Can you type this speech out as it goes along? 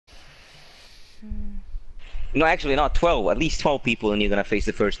No, actually not 12. At least 12 people, and you're gonna face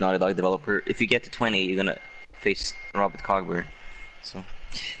the first Naughty Dog developer. If you get to 20, you're gonna face Robert Cogburn. So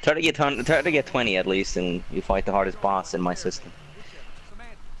try to get 20 at least, and you fight the hardest boss in my system.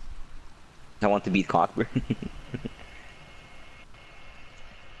 I want to beat Cogburn.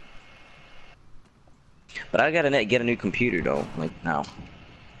 But I gotta get a new computer though, like now.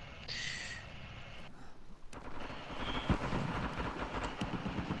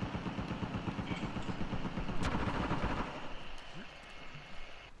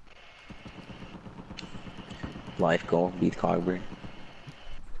 Life goal, beat Cogburn.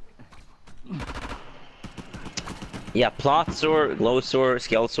 Yeah, Plotzor, Glowsaur,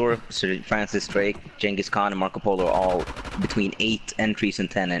 Skeletor, Sir Francis Drake, Genghis Khan, and Marco Polo are all between 8 entries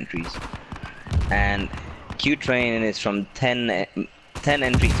and 10 entries. And Q-Train is from 10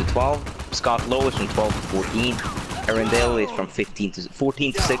 entries to 12, Scott Lowe is from 12 to 14, Arendelle is from 14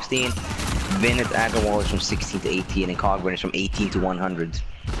 to 16, Vinnet Agarwal is from 16 to 18, and Cogburn is from 18 to 100.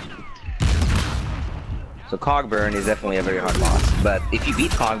 So Cogburn is definitely a very hard boss, but if you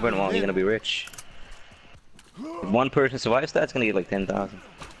beat Cogburn, well, you're gonna be rich. If one person survives that, it's gonna get like 10,000.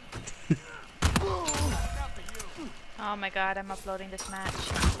 Oh my god, I'm uploading this match.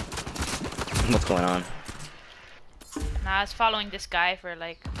 What's going on? Nah, I was following this guy for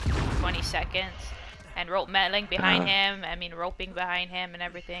like 20 seconds and rope meddling behind him, roping behind him and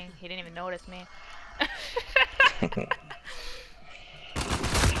everything. He didn't even notice me.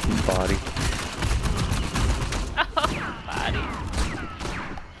 Body. Oh, body.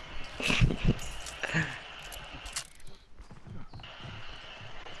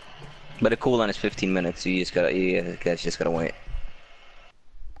 But the cooldown is 15 minutes, so you just gotta wait.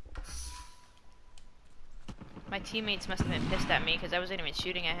 My teammates must have been pissed at me because I wasn't even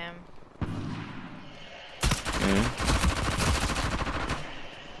shooting at him.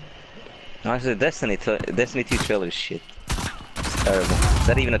 Honestly, Destiny 2 trailer is shit. It's terrible. It's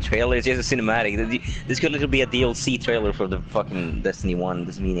not even a trailer, it's just a cinematic. This could literally be a DLC trailer for the fucking Destiny 1, it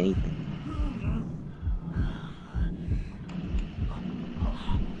doesn't mean anything.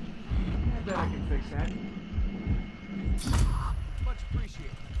 I can fix that. Much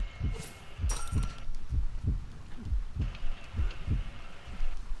appreciated.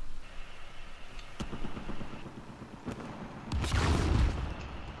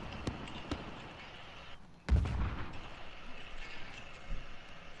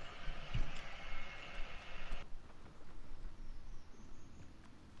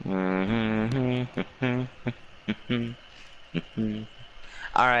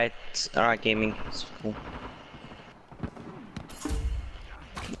 Alright, gaming. It's cool.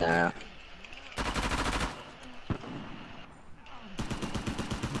 Nah.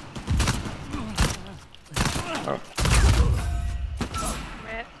 Oh.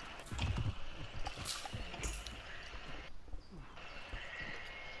 Rip.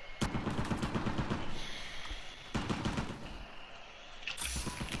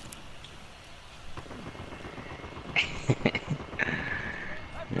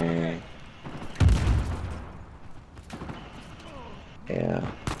 Yeah.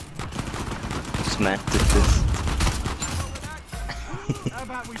 Smacked at this. How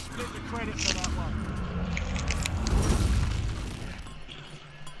about we split the credit for that one?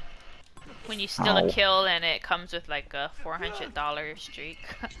 When you steal a kill and it comes with like a $400 streak.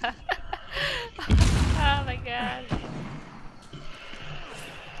 Oh my god.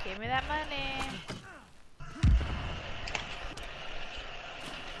 Give me that money.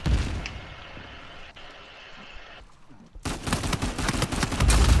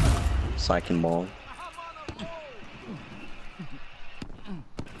 Psyching ball.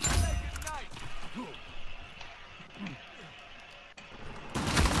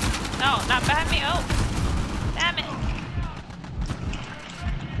 No, not behind me. Oh, damn it.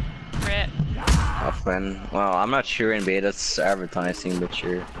 Rip. Often. Well, I'm not sure in beta's advertising, but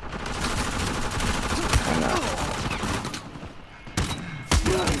sure. I'm not.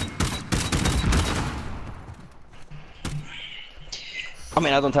 I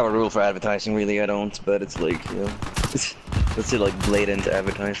mean, I don't have a rule for advertising, really. I don't, but it's like, you know, it's like blatant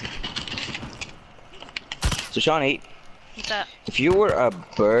advertising. So, Sean 8. What's up? If you were a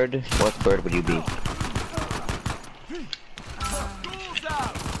bird, what bird would you be?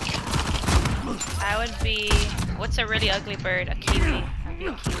 I would be. What's a really ugly bird? A kiwi. I'd be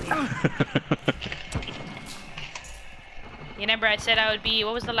a kiwi. You remember I said I would be.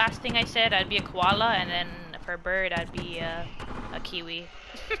 What was the last thing I said? I'd be a koala, and then for a bird, I'd be a kiwi.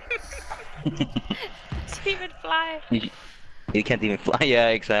 Does it even fly? You can't even fly. Yeah,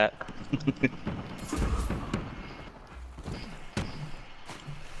 exactly.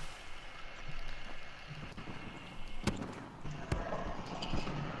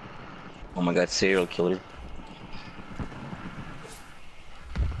 Oh my god, serial killer.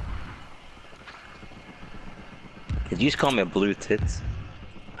 Did you just call me a blue tits?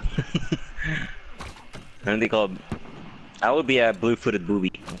 I think called. I would be a blue-footed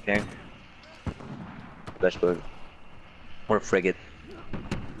booby, okay? Best word. Or frigate.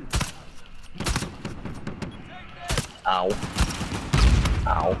 Ow.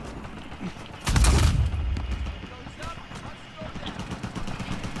 Ow.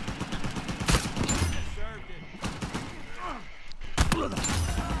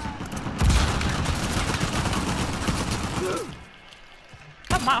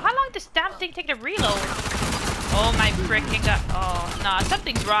 Come on, how long does this damn thing take to reload? Oh my freaking god. Oh, no,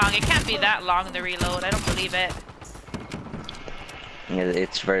 something's wrong. It can't be that long to reload. I don't believe it. Yeah,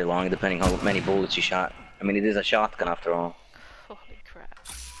 it's very long depending how many bullets you shot. I mean, it is a shotgun after all. Holy crap.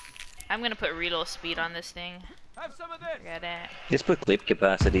 I'm gonna put reload speed on this thing. Have some of this. Forget it. Just put clip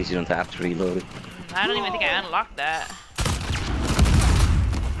capacity so you don't have to reload it. I don't even think I unlocked that.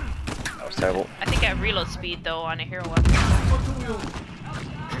 That was terrible. I think I have reload speed though on a hero weapon.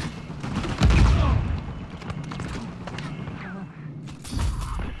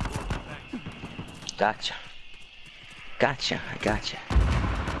 Gotcha. Gotcha, I gotcha.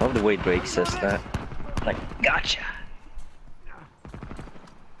 Love the way Drake says that. Like, gotcha.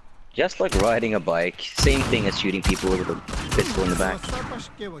 Just like riding a bike, same thing as shooting people with a pistol in the back.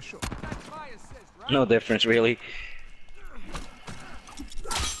 No difference, really.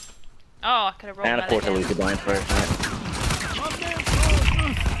 Oh, I could have rolled And of course I lose the blind first.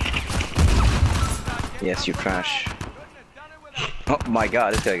 Yes, you trash. Oh my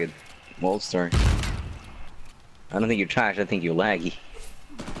god, this guy could mold star. I don't think you're trash, I think you're laggy.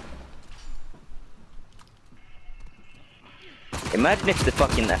 Imagine if the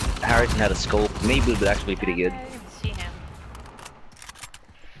fucking Harrison had a scope, maybe it would actually be pretty good. I didn't see him.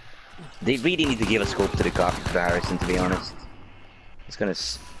 They really need to give a scope to the Harrison, to be honest.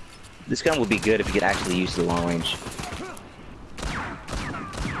 This gun would be good if you could actually use the long range.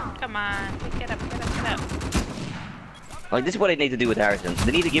 Come on, get up, get up, get up. Like, this is what I need to do with Harrison.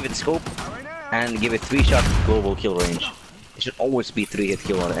 They need to give it scope and give it 3-shot global kill range. It should always be 3-hit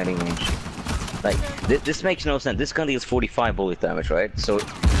kill on any range. Like, this makes no sense. This gun deals 45 bullet damage, right? So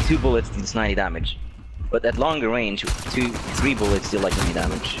 2 bullets deals 90 damage. But at longer range, 3 bullets deal like 90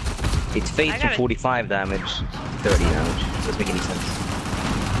 damage. It fades to 45 damage, 30 damage. Doesn't make any sense.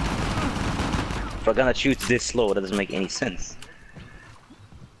 If a gun that shoots this slow, that doesn't make any sense.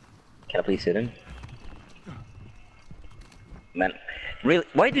 Can I please hit him? Man, really?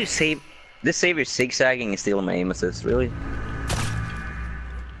 Why do you save? This savior zigzagging and stealing my aim assist, really?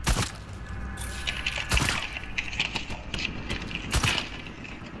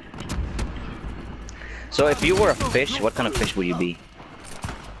 So if you were a fish, what kind of fish would you be?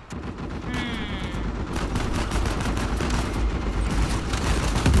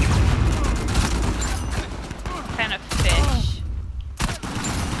 Kind of fish.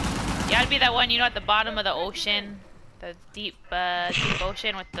 Yeah, I'd be that one, you know, at the bottom of the ocean. The deep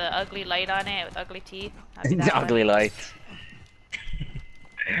ocean with the ugly light on it, with ugly teeth. The ugly light.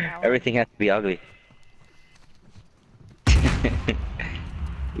 Everything has to be ugly.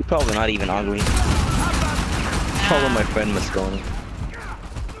 You're probably not even ugly. Follow my friend Moscone.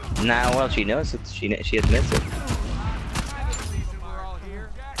 Nah, well, she knows it. She admits it.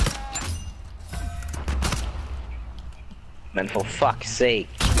 Man, for fuck's sake.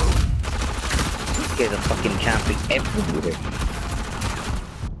 These guys are fucking camping everywhere.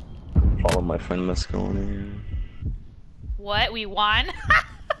 Follow my friend Moscone. What? We won?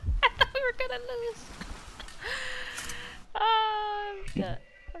 I thought we were gonna lose. Oh, I'm done.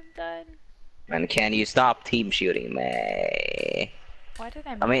 I'm done. Man, can you stop team shooting, man? Why did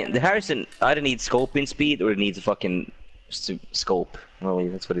I? I mean, the Harrison either needs scoping speed or it needs a fucking scope. Really,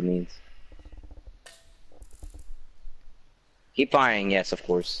 that's what it needs. Keep firing, yes, of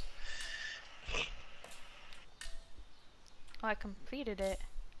course. Oh, I completed it.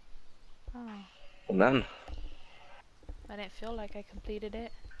 Oh. Well done. I didn't feel like I completed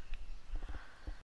it.